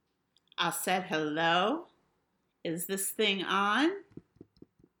I said hello. Is this thing on?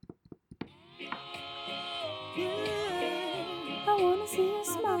 I wanna see you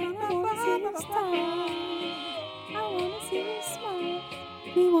smile, I wanna see you smile. I wanna see you smile.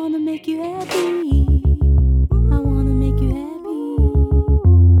 We wanna make you happy. I wanna make you happy.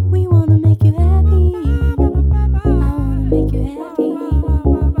 We wanna make you happy. I wanna make you happy.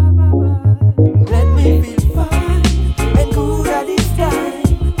 Let me feel fine and good at this time.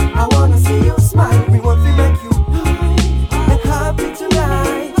 I wanna see you smile. We want to make you high and happy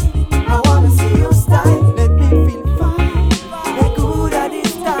tonight. I wanna see you style. Let me feel fine and good at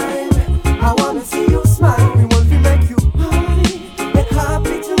this time. I wanna see you smile. We want to make you high and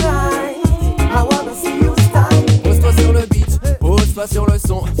happy tonight. I wanna see you style. Pose-toi sur le beat, pose-toi sur le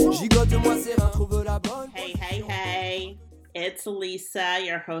son. Gigote-moi ses reins, trouve la bonne. Hey. It's Lisa,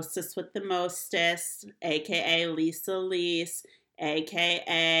 your hostess with the mostest, aka Lisa Lise,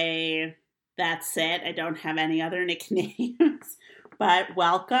 aka that's it. I don't have any other nicknames. But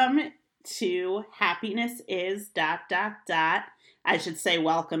welcome to Happiness Is ... I should say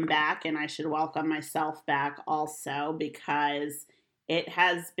welcome back, and I should welcome myself back also, because it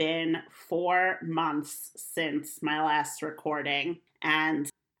has been 4 months since my last recording,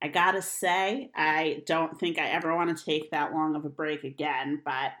 and I gotta say, I don't think I ever want to take that long of a break again,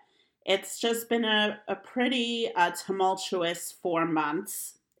 but it's just been a pretty tumultuous 4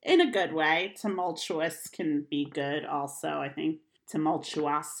 months, in a good way. Tumultuous can be good also, I think.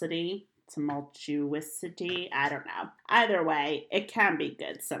 Tumultuosity, I don't know. Either way, it can be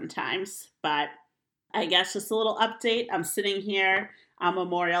good sometimes, but I guess just a little update. I'm sitting here on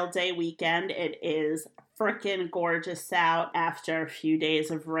Memorial Day weekend. It is frickin' gorgeous out after a few days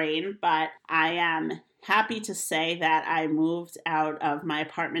of rain, but I am happy to say that I moved out of my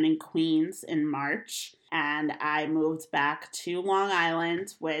apartment in Queens in March, and I moved back to Long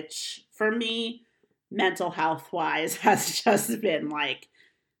Island, which for me, mental health wise, has just been like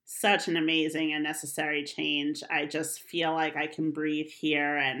such an amazing and necessary change. I just feel like I can breathe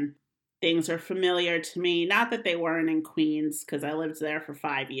here, and things are familiar to me. Not that they weren't in Queens, because I lived there for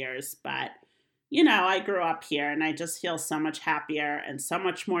 5 years, but you know, I grew up here, and I just feel so much happier and so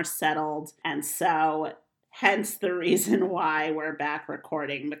much more settled. And so, hence the reason why we're back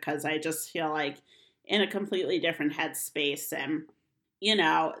recording, because I just feel like in a completely different headspace. And, you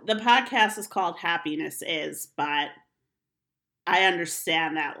know, the podcast is called Happiness Is, but I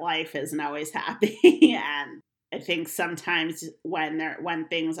understand that life isn't always happy. And I think sometimes when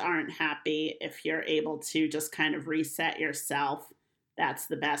things aren't happy, if you're able to just kind of reset yourself, that's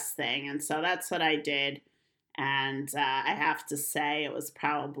the best thing. And so that's what I did. And I have to say it was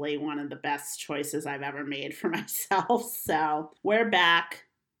probably one of the best choices I've ever made for myself. So we're back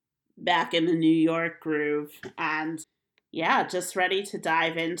in the New York groove. And yeah, just ready to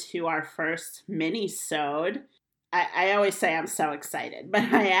dive into our first mini-sode. I always say I'm so excited, but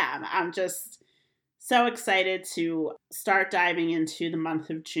I am. I'm just so excited to start diving into the month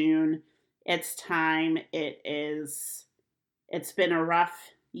of June. It's time. It's been a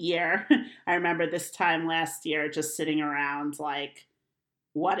rough year. I remember this time last year just sitting around like,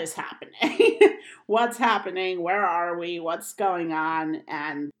 what is happening? What's happening? Where are we? What's going on?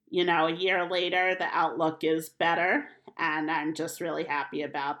 And, you know, a year later, the outlook is better, and I'm just really happy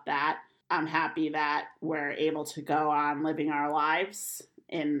about that. I'm happy that we're able to go on living our lives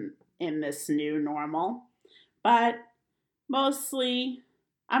in this new normal. But mostly,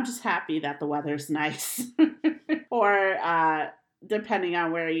 I'm just happy that the weather's nice. Or depending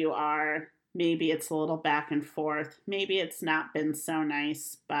on where you are, maybe it's a little back and forth. Maybe it's not been so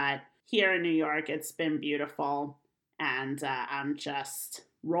nice, but here in New York, it's been beautiful, and I'm just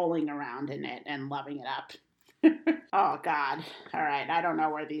rolling around in it and loving it up. Oh, God. All right. I don't know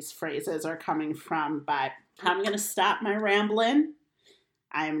where these phrases are coming from, but I'm going to stop my rambling.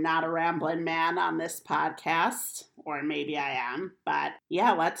 I am not a rambling man on this podcast, or maybe I am, but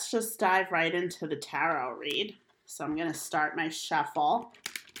yeah, let's just dive right into the tarot read. So I'm going to start my shuffle.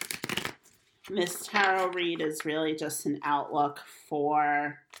 This tarot read is really just an outlook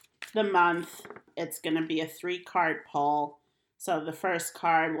for the month. It's going to be a 3-card pull. So the first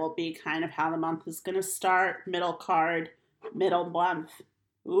card will be kind of how the month is going to start. Middle card, middle month.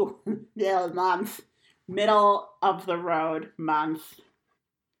 Ooh, middle month. Middle of the road month.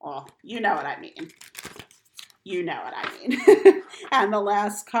 Well, you know what I mean. And the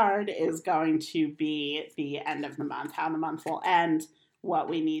last card is going to be the end of the month, how the month will end, what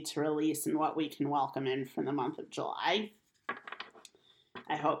we need to release, and what we can welcome in for the month of July.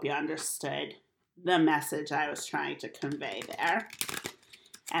 I hope you understood the message I was trying to convey there.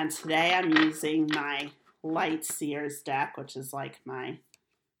 And today I'm using my Light Seers deck, which is like my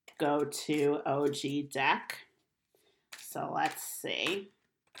go-to OG deck. So let's see.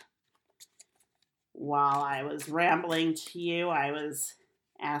 While I was rambling to you, I was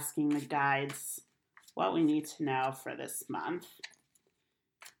asking the guides what we need to know for this month.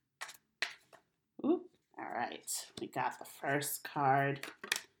 Oop, all right, we got the first card.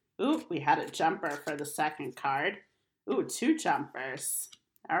 Ooh, we had a jumper for the second card. Ooh, 2 jumpers.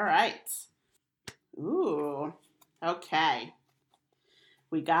 All right. Ooh, okay.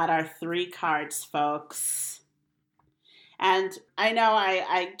 We got our 3 cards, folks. And I know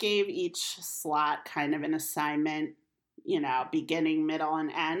I gave each slot kind of an assignment, beginning, middle,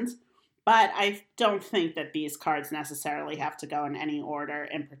 and end. But I don't think that these cards necessarily have to go in any order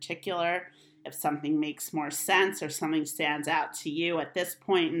in particular. If something makes more sense or something stands out to you at this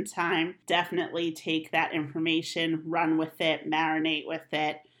point in time, definitely take that information, run with it, marinate with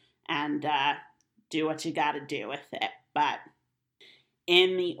it, and do what you got to do with it. But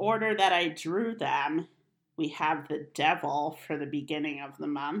in the order that I drew them, we have the Devil for the beginning of the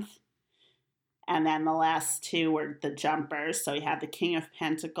month. And then the last 2 were the jumpers. So we have the King of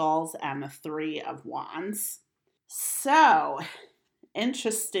Pentacles and the 3 of Wands. So,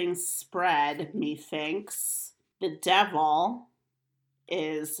 interesting spread, methinks. The Devil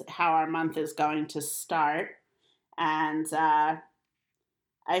is how our month is going to start. And I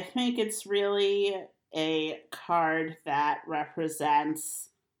think it's really a card that represents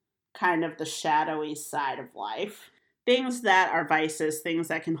kind of the shadowy side of life. Things that are vices, things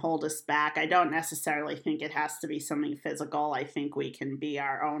that can hold us back. I don't necessarily think it has to be something physical. I think we can be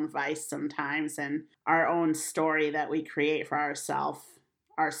our own vice sometimes, and our own story that we create for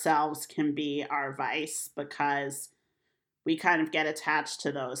ourselves can be our vice, because we kind of get attached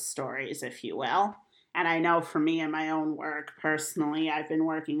to those stories, if you will. And I know for me in my own work personally, I've been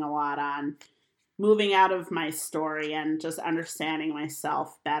working a lot on moving out of my story and just understanding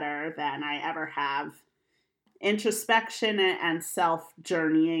myself better than I ever have. Introspection and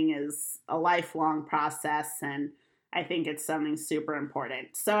self-journeying is a lifelong process, and I think it's something super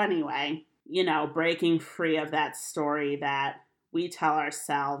important. So anyway, breaking free of that story that we tell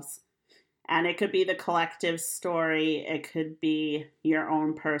ourselves, and it could be the collective story, it could be your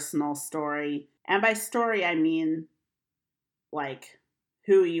own personal story. And by story, I mean like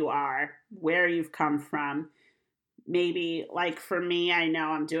who you are, where you've come from. Maybe, like for me, I know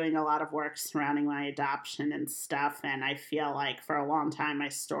I'm doing a lot of work surrounding my adoption and stuff, and I feel like for a long time my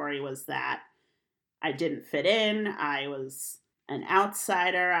story was that I didn't fit in, I was an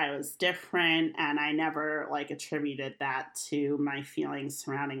outsider, I was different, and I never attributed that to my feelings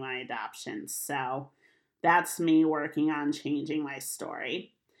surrounding my adoption. So that's me working on changing my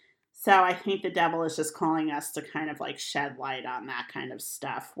story. So I think the Devil is just calling us to kind of shed light on that kind of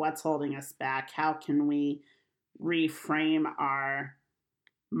stuff. What's holding us back? How can we reframe our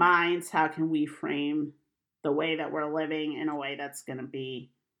minds? How can we frame the way that we're living in a way that's going to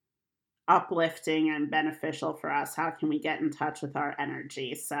be uplifting and beneficial for us? How can we get in touch with our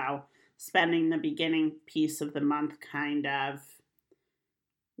energy? So spending the beginning piece of the month kind of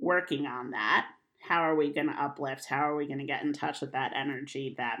working on that. How are we going to uplift? How are we going to get in touch with that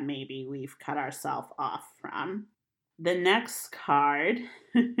energy that maybe we've cut ourselves off from? The next card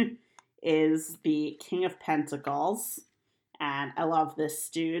is the King of Pentacles. And I love this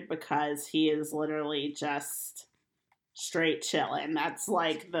dude because he is literally just straight chillin'. That's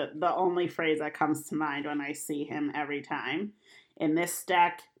the only phrase that comes to mind when I see him every time. In this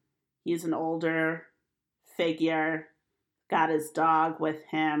deck, he's an older figure, got his dog with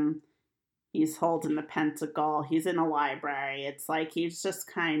him. He's holding the pentacle. He's in a library. It's he's just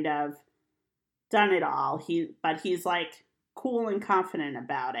kind of done it all. But he's cool and confident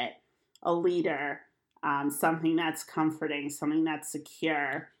about it. A leader, something that's comforting, something that's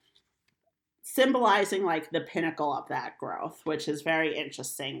secure, symbolizing the pinnacle of that growth, which is very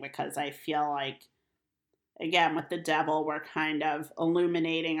interesting because I feel again, with the Devil, we're kind of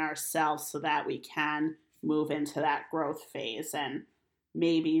illuminating ourselves so that we can move into that growth phase and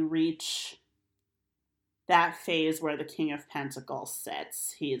maybe reach that phase where the King of Pentacles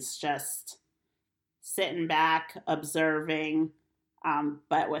sits. He's just sitting back, observing,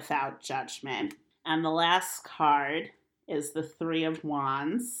 but without judgment. And the last card is the 3 of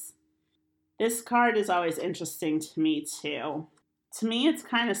Wands. This card is always interesting to me too. To me, it's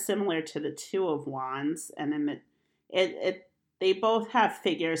kind of similar to the 2 of Wands, and in they both have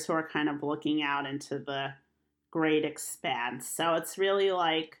figures who are kind of looking out into the great expanse. So it's really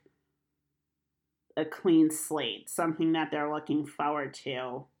a clean slate, something that they're looking forward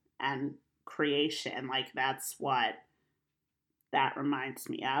to, and creation. That's what that reminds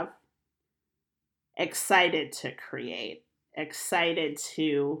me of. Excited to create. excited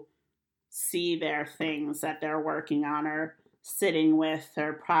to see their things that they're working on or sitting with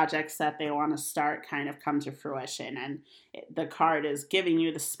or projects that they want to start kind of come to fruition. And the card is giving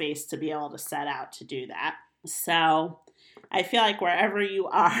you the space to be able to set out to do that. So I feel like wherever you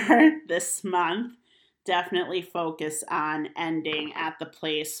are this month, definitely focus on ending at the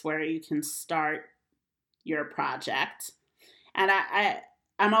place where you can start your project. And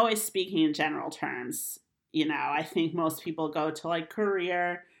I'm always speaking in general terms. You know, I think most people go to like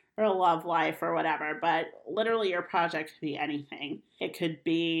career or love life or whatever, but literally your project could be anything. It could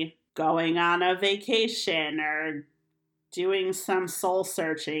be going on a vacation or doing some soul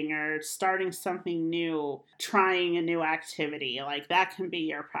searching or starting something new, trying a new activity. Like that can be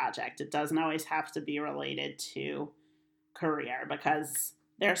your project. It doesn't always have to be related to career because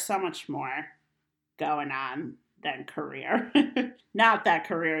there's so much more going on than career. Not that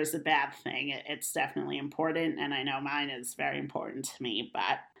career is a bad thing. It's definitely important, and I know mine is very important to me,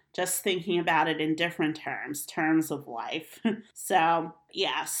 but just thinking about it in different terms of life. So,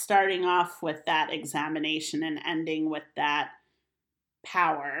 yeah, starting off with that examination and ending with that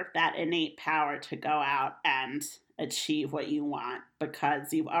power, that innate power to go out and achieve what you want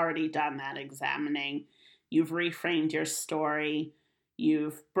because you've already done that examining. You've reframed your story.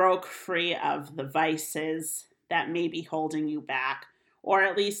 You've broke free of the vices that may be holding you back, or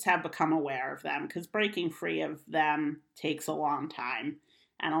at least have become aware of them, because breaking free of them takes a long time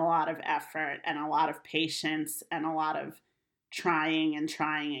and a lot of effort and a lot of patience and a lot of trying and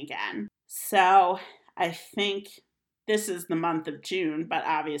trying again. So I think this is the month of June, but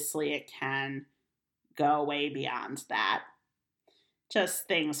obviously it can go way beyond that. Just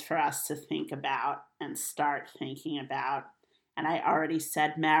things for us to think about and start thinking about. And I already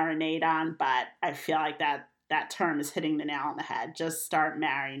said marinate on, but I feel like that term is hitting the nail on the head. Just start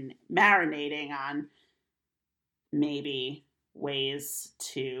marinating on maybe ways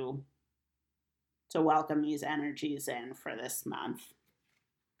to welcome these energies in for this month.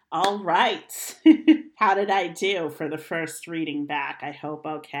 All right. How did I do for the first reading back? I hope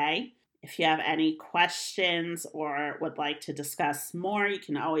okay. If you have any questions or would like to discuss more, you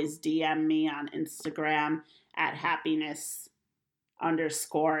can always DM me on Instagram at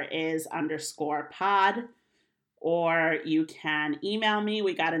happiness_is_pod, or you can email me.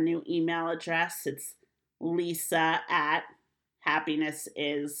 We got a new email address. It's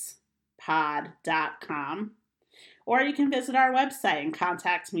lisa@happinessispod.com. Or you can visit our website and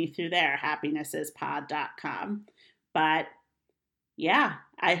contact me through there, happinessispod.com. But yeah,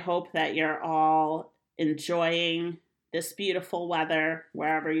 I hope that you're all enjoying this beautiful weather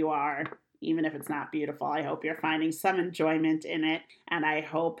wherever you are, even if it's not beautiful. I hope you're finding some enjoyment in it. And I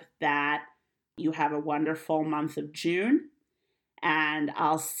hope that you have a wonderful month of June. And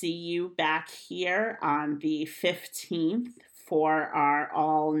I'll see you back here on the 15th for our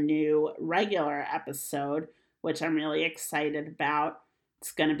all new regular episode, which I'm really excited about.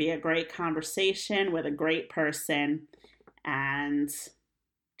 It's going to be a great conversation with a great person and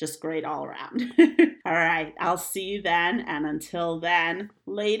just great all around. All right, I'll see you then. And until then,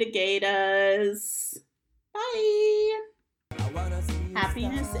 later gators. Bye.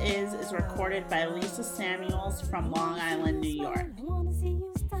 Happiness is recorded by Lisa Samuels from Long Island, New York.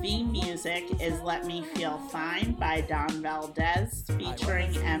 Theme music is Let Me Feel Fine by Don Valdez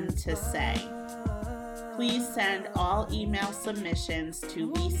featuring M to Say. Please send all email submissions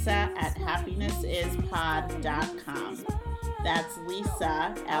to lisa@happinessispod.com. That's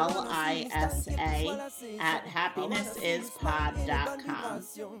Lisa, Lisa, @happinessispod.com.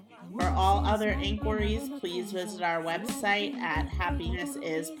 For all other inquiries, please visit our website at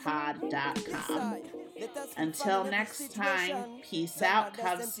happinessispod.com. Until next time, peace out,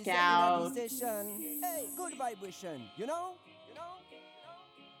 Cub Scouts. Hey, good vibration, you know?